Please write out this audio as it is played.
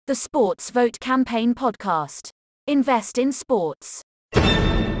The Sports Vote Campaign Podcast. Invest in sports.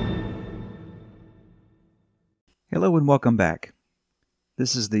 Hello and welcome back.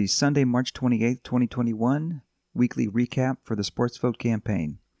 This is the Sunday, March 28th, 2021 weekly recap for the Sports Vote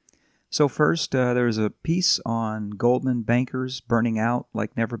Campaign. So first, there's a piece on Goldman bankers burning out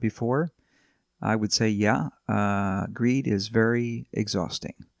like never before. I would say, greed is very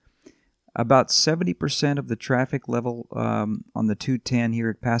exhausting. About 70% of the traffic level on the 210 here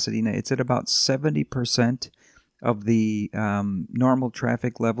at Pasadena, it's at about 70% of the normal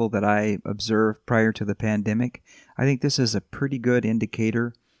traffic level that I observed prior to the pandemic. I think this is a pretty good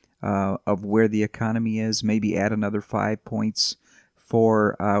indicator of where the economy is. Maybe add another 5 points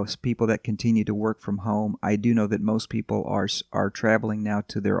for people that continue to work from home. I do know that most people are traveling now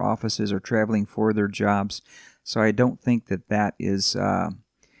to their offices or traveling for their jobs. So I don't think that is...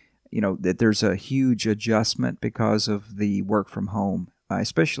 that there's a huge adjustment because of the work from home,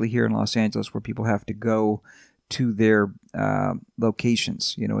 especially here in Los Angeles where people have to go to their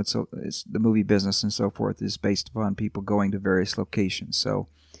locations. It's the movie business and so forth is based upon people going to various locations. So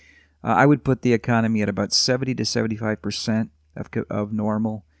I would put the economy at about 70 to 75% of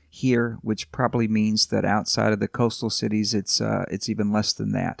normal here, which probably means that outside of the coastal cities, it's even less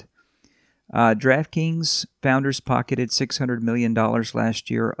than that. DraftKings founders pocketed $600 million last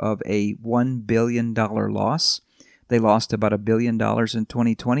year of a $1 billion loss. They lost about $1 billion in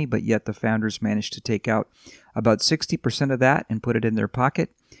 2020, but yet the founders managed to take out about 60% of that and put it in their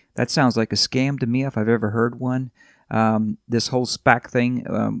pocket. That sounds like a scam to me if I've ever heard one. This whole SPAC thing,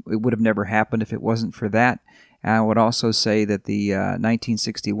 it would have never happened if it wasn't for that. I would also say that the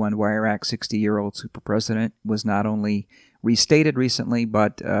 1961 Wire Act 60-year-old super president was not only restated recently,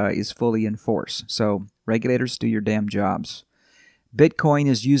 but is fully in force. So regulators, do your damn jobs. Bitcoin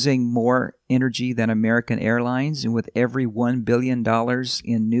is using more energy than American Airlines, and with every $1 billion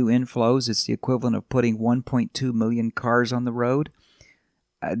in new inflows, it's the equivalent of putting 1.2 million cars on the road.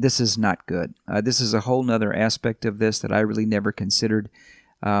 This is not good. This is a whole nother aspect of this that I really never considered,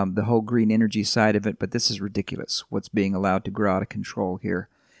 the whole green energy side of it, but this is ridiculous, what's being allowed to grow out of control here.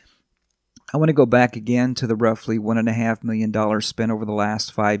 I want to go back again to the roughly $1.5 million spent over the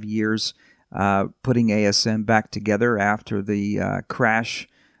last 5 years putting ASM back together after the crash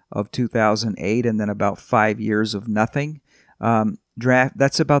of 2008 and then about 5 years of nothing.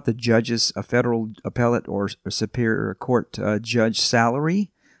 That's about the judge's, a federal appellate or superior court judge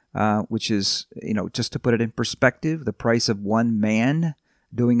salary, which is, just to put it in perspective, the price of one man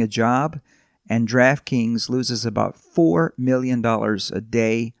doing a job. And DraftKings loses about $4 million a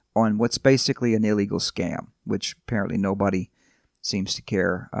day on what's basically an illegal scam, which apparently nobody seems to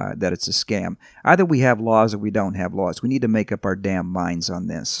care that it's a scam. Either we have laws or we don't have laws. We need to make up our damn minds on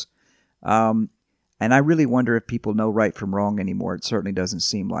this. And I really wonder if people know right from wrong anymore. It certainly doesn't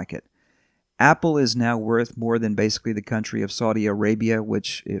seem like it. Apple is now worth more than basically the country of Saudi Arabia,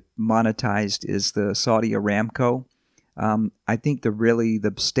 which it monetized is the Saudi Aramco. I think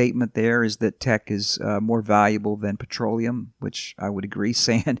the statement there is that tech is more valuable than petroleum, which I would agree.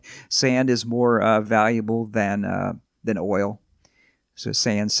 Sand is more valuable than oil. So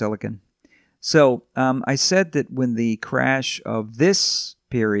sand, silicon. So I said that when the crash of this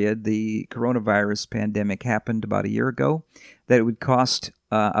period, the coronavirus pandemic happened about a year ago, that it would cost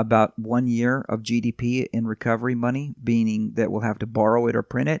about 1 year of GDP in recovery money, meaning that we'll have to borrow it or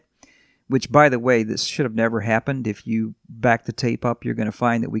print it. Which, by the way, this should have never happened. If you back the tape up, you're going to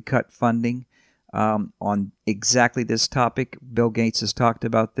find that we cut funding on exactly this topic. Bill Gates has talked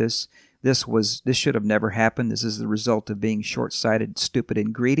about this. This should have never happened. This is the result of being short-sighted, stupid,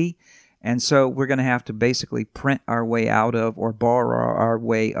 and greedy. And so we're going to have to basically print our way out of or borrow our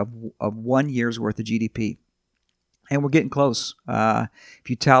way of 1 year's worth of GDP. And we're getting close. If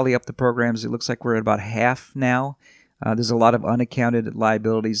you tally up the programs, it looks like we're at about half now. There's a lot of unaccounted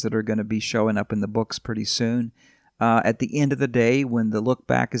liabilities that are going to be showing up in the books pretty soon. At the end of the day, when the look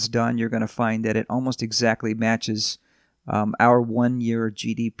back is done, you're going to find that it almost exactly matches our 1 year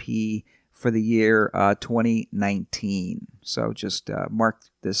GDP for the year 2019. So just mark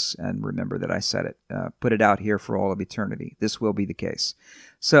this and remember that I said it. Put it out here for all of eternity. This will be the case.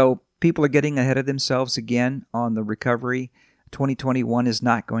 So people are getting ahead of themselves again on the recovery. 2021 is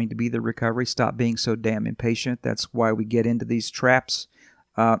not going to be the recovery. Stop being so damn impatient. That's why we get into these traps.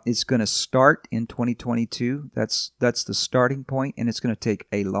 It's going to start in 2022. That's the starting point, and it's going to take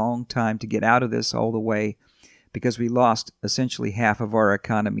a long time to get out of this all the way because we lost essentially half of our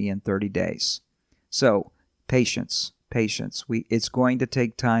economy in 30 days. So patience. It's going to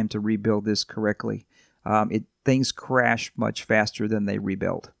take time to rebuild this correctly. Things crash much faster than they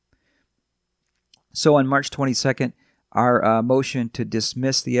rebuild. So on March 22nd, Our motion to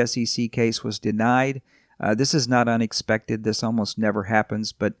dismiss the SEC case was denied. This is not unexpected. This almost never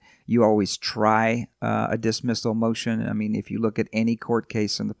happens, but you always try a dismissal motion. I mean, if you look at any court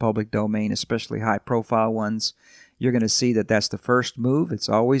case in the public domain, especially high-profile ones, you're going to see that that's the first move. It's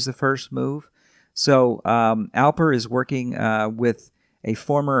always the first move. So Alper is working with a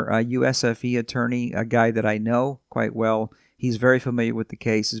former USFE attorney, a guy that I know quite well. He's very familiar with the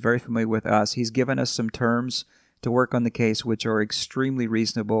case. He's very familiar with us. He's given us some terms to work on the case which are extremely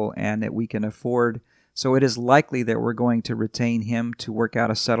reasonable and that we can afford. So it is likely that we're going to retain him to work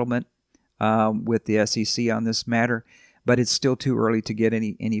out a settlement with the SEC on this matter, but it's still too early to get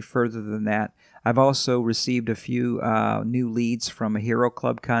any further than that. I've also received a few new leads from a Hero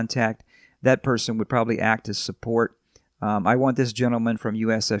Club contact. That person would probably act as support. I want this gentleman from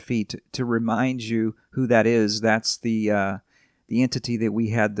USFE to remind you who that is. That's the entity that we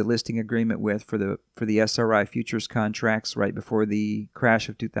had the listing agreement with for the SRI futures contracts right before the crash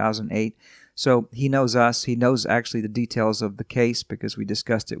of 2008. So he knows us. He knows actually the details of the case because we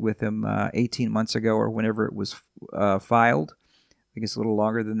discussed it with him 18 months ago or whenever it was filed. I think it's a little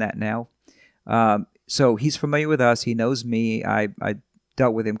longer than that now. So he's familiar with us. He knows me. I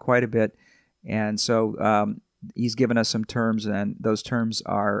dealt with him quite a bit. And so he's given us some terms, and those terms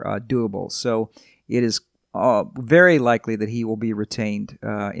are doable. So it is very likely that he will be retained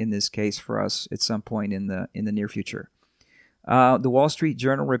in this case for us at some point in the near future. The Wall Street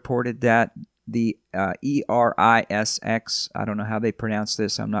Journal reported that the ERISX, I don't know how they pronounce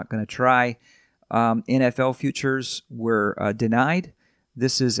this, I'm not going to try, NFL futures were denied.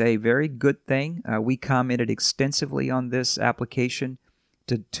 This is a very good thing. We commented extensively on this application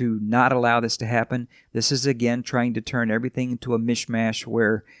to not allow this to happen. This is, again, trying to turn everything into a mishmash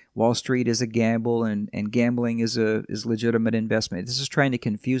where Wall Street is a gamble and gambling is legitimate investment. This is trying to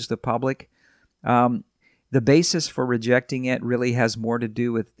confuse the public. The basis for rejecting it really has more to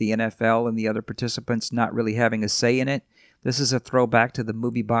do with the NFL and the other participants not really having a say in it. This is a throwback to the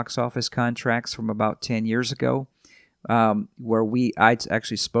movie box office contracts from about 10 years ago, where I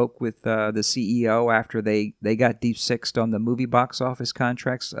actually spoke with the CEO after they got deep sixed on the movie box office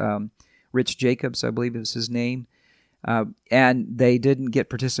contracts. Rich Jacobs, I believe is his name. And they didn't get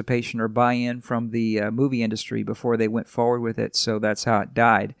participation or buy-in from the movie industry before they went forward with it, so that's how it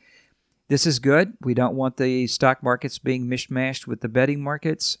died. This is good. We don't want the stock markets being mishmashed with the betting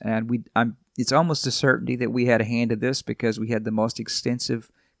markets, and it's almost a certainty that we had a hand in this because we had the most extensive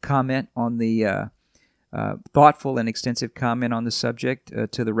comment on the thoughtful and extensive comment on the subject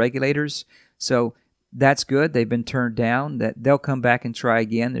to the regulators. So that's good. They've been turned down. That they'll come back and try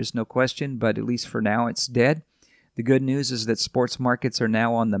again. There's no question, but at least for now, it's dead. The good news is that sports markets are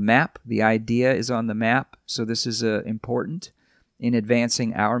now on the map. The idea is on the map, so this is important in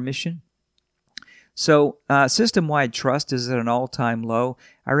advancing our mission. So system-wide trust is at an all-time low.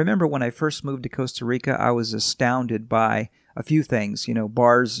 I remember when I first moved to Costa Rica, I was astounded by a few things,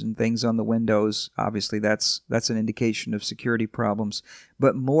 bars and things on the windows. Obviously, that's an indication of security problems,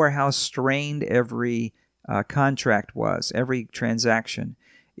 but more how strained every contract was, every transaction.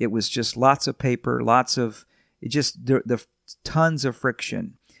 It was just lots of paper, the tons of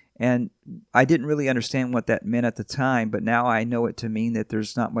friction. And I didn't really understand what that meant at the time, but now I know it to mean that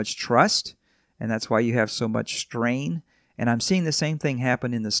there's not much trust, and that's why you have so much strain. And I'm seeing the same thing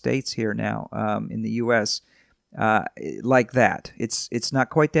happen in the States here now, in the U.S., like that. It's not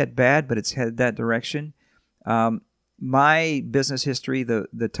quite that bad, but it's headed that direction. My business history,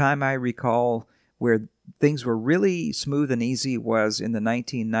 the time I recall where things were really smooth and easy was in the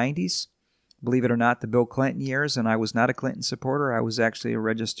 1990s. Believe it or not, the Bill Clinton years, and I was not a Clinton supporter. I was actually a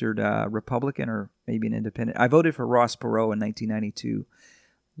registered Republican or maybe an independent. I voted for Ross Perot in 1992,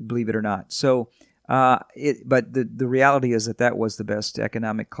 believe it or not. So, but the reality is that was the best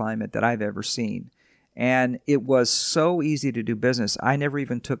economic climate that I've ever seen. And it was so easy to do business. I never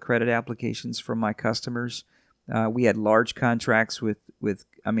even took credit applications from my customers. We had large contracts with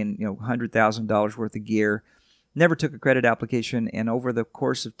 $100,000 worth of gear. Never took a credit application, and over the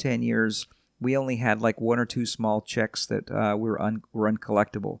course of 10 years, we only had like one or two small checks that were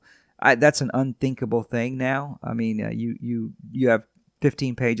uncollectible. That's an unthinkable thing now. I mean, you have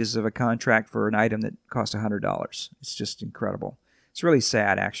 15 pages of a contract for an item that costs $100. It's just incredible. It's really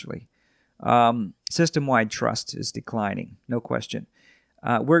sad, actually. System-wide trust is declining, no question.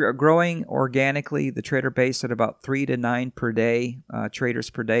 We're growing organically, the trader base at about 3 to 9 per day, traders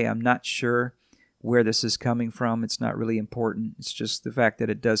per day. I'm not sure where this is coming from. It's not really important. It's just the fact that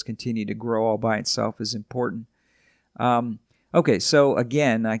it does continue to grow all by itself is important. Okay, so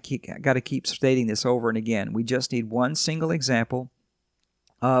again, I got to keep stating this over and again. We just need one single example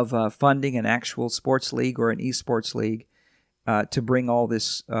of funding an actual sports league or an esports league to bring all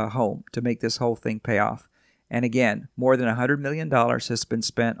this home, to make this whole thing pay off. And again, more than $100 million has been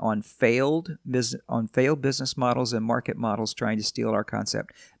spent on failed business models and market models trying to steal our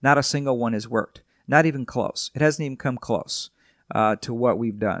concept. Not a single one has worked. Not even close. It hasn't even come close to what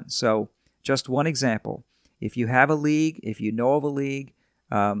we've done. So just one example. If you have a league, if you know of a league,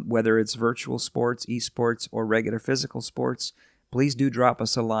 whether it's virtual sports, esports, or regular physical sports, please do drop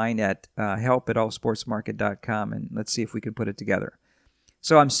us a line at help@allsportsmarket.com, and let's see if we can put it together.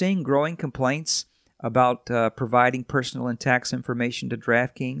 So I'm seeing growing complaints about providing personal and tax information to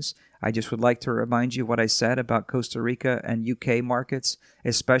DraftKings. I just would like to remind you what I said about Costa Rica and UK markets,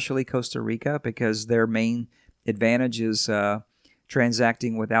 especially Costa Rica, because their main advantage is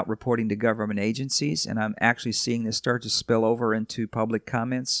transacting without reporting to government agencies. And I'm actually seeing this start to spill over into public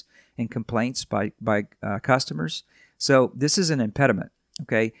comments and complaints by customers. So this is an impediment,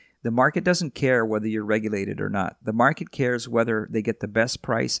 okay? The market doesn't care whether you're regulated or not. The market cares whether they get the best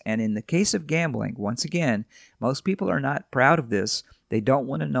price. And in the case of gambling, once again, most people are not proud of this. They don't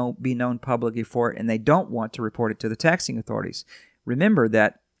want to be known publicly for it, and they don't want to report it to the taxing authorities. Remember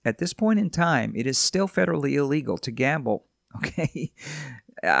that at this point in time, it is still federally illegal to gamble, okay?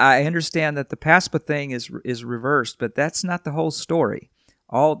 I understand that the PASPA thing is reversed, but that's not the whole story.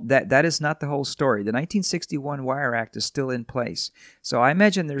 That is not the whole story. The 1961 Wire Act is still in place. So I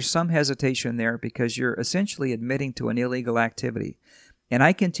imagine there's some hesitation there because you're essentially admitting to an illegal activity. And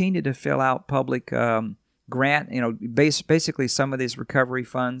I continue to fill out public grant, basically some of these recovery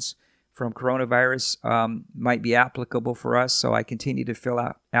funds from coronavirus might be applicable for us. So I continue to fill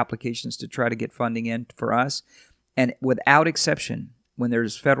out applications to try to get funding in for us. And without exception, when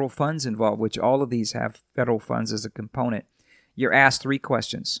there's federal funds involved, which all of these have federal funds as a component, you're asked 3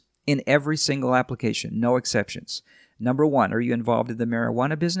 questions in every single application, no exceptions. Number 1, are you involved in the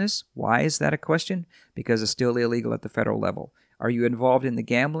marijuana business? Why is that a question? Because it's still illegal at the federal level. Are you involved in the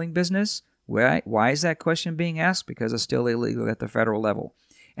gambling business? Why is that question being asked? Because it's still illegal at the federal level.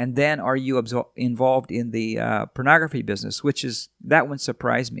 And then, are you involved in the pornography business? That one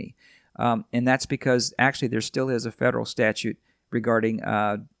surprised me. And that's because actually there still is a federal statute regarding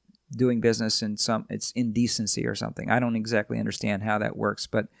doing business in it's indecency or something. I don't exactly understand how that works,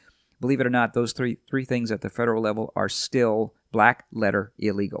 but believe it or not, those three things at the federal level are still black letter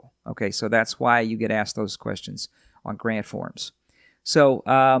illegal. Okay, so that's why you get asked those questions on grant forms. So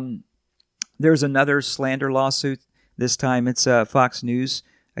there's another slander lawsuit. This time it's Fox News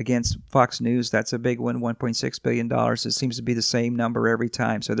against Fox News. That's a big one, $1.6 billion. It seems to be the same number every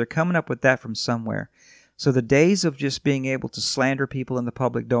time. So they're coming up with that from somewhere. So the days of just being able to slander people in the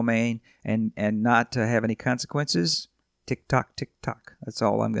public domain and not to have any consequences, tick-tock, tick-tock. That's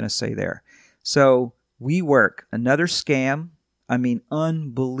all I'm going to say there. So WeWork, another scam,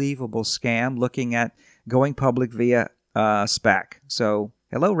 unbelievable scam, looking at going public via SPAC. So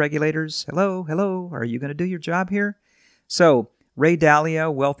hello, regulators. Hello. Are you going to do your job here? So Ray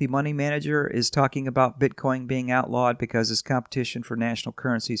Dalio, wealthy money manager, is talking about Bitcoin being outlawed because it's competition for national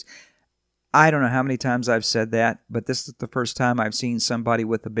currencies. I don't know how many times I've said that, but this is the first time I've seen somebody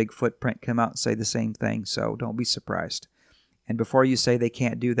with a big footprint come out and say the same thing, so don't be surprised. And before you say they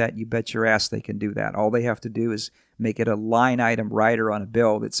can't do that, you bet your ass they can do that. All they have to do is make it a line item rider on a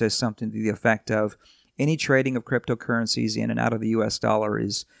bill that says something to the effect of, any trading of cryptocurrencies in and out of the U.S. dollar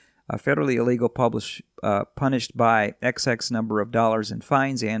is federally illegal, punished by XX number of dollars in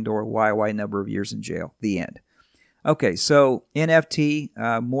fines and or YY number of years in jail. The end. Okay, so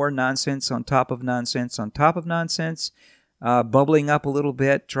NFT, more nonsense on top of nonsense on top of nonsense, bubbling up a little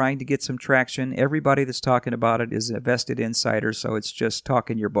bit, trying to get some traction. Everybody that's talking about it is a vested insider, so it's just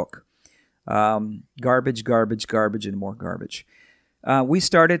talking your book. Garbage, and more garbage. We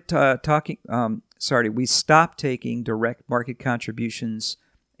stopped taking direct market contributions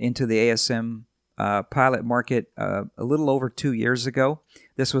into the ASM pilot market a little over 2 years ago.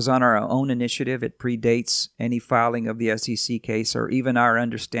 This was on our own initiative. It predates any filing of the SEC case or even our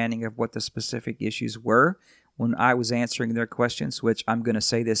understanding of what the specific issues were when I was answering their questions, which I'm going to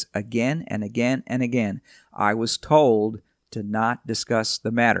say this again and again and again. I was told to not discuss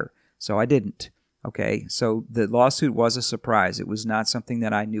the matter, so I didn't. Okay, so the lawsuit was a surprise. It was not something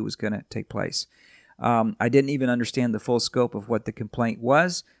that I knew was going to take place. I didn't even understand the full scope of what the complaint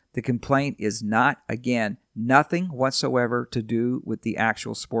was. The complaint is not, again, nothing whatsoever to do with the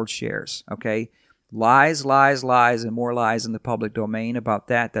actual sports shares, okay? Lies, and more lies in the public domain about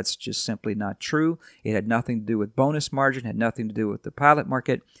that. That's just simply not true. It had nothing to do with bonus margin, had nothing to do with the pilot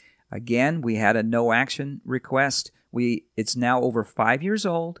market. Again, we had a no action request. It's now over 5 years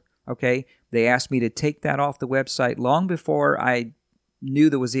old, okay? They asked me to take that off the website long before I knew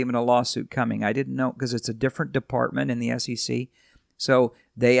there was even a lawsuit coming. I didn't know because it's a different department in the SEC. So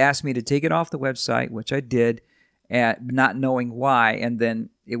they asked me to take it off the website, which I did, not knowing why, and then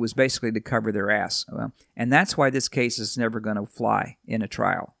it was basically to cover their ass. And that's why this case is never going to fly in a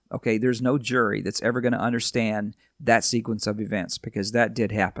trial. Okay, there's no jury that's ever going to understand that sequence of events because that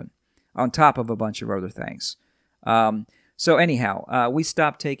did happen, on top of a bunch of other things. So anyhow, we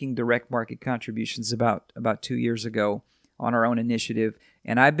stopped taking direct market contributions about 2 years ago on our own initiative,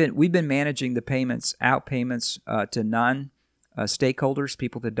 and we've been managing the payments to non-stakeholders,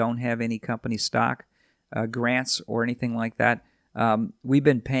 people that don't have any company stock, grants or anything like that. We've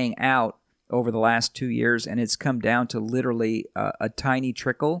been paying out over the last 2 years, and it's come down to literally a tiny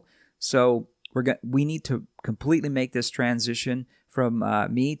trickle. So we need to completely make this transition from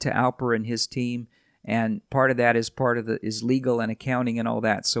me to Alper and his team, and part of that is legal and accounting and all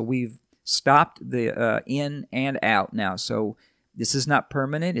that. So we've stopped the in and out now. So this is not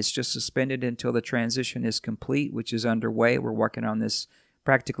permanent. It's just suspended until the transition is complete, which is underway. We're working on this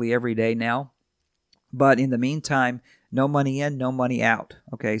practically every day now. But in the meantime, no money in, no money out.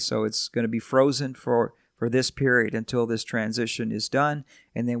 Okay, so it's going to be frozen for this period until this transition is done,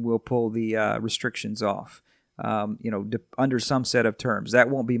 and then we'll pull the restrictions off, under some set of terms. That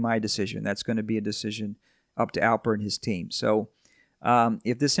won't be my decision. That's going to be a decision up to Alper and his team. So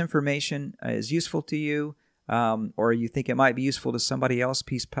if this information is useful to you, or you think it might be useful to somebody else,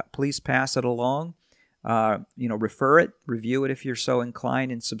 please pass it along. Refer it, review it if you're so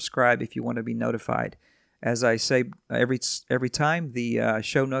inclined, and subscribe if you want to be notified. As I say every time, the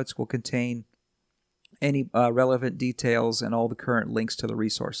show notes will contain any relevant details and all the current links to the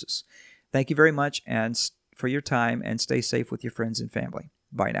resources. Thank you very much and for your time, and stay safe with your friends and family.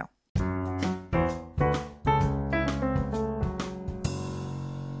 Bye now.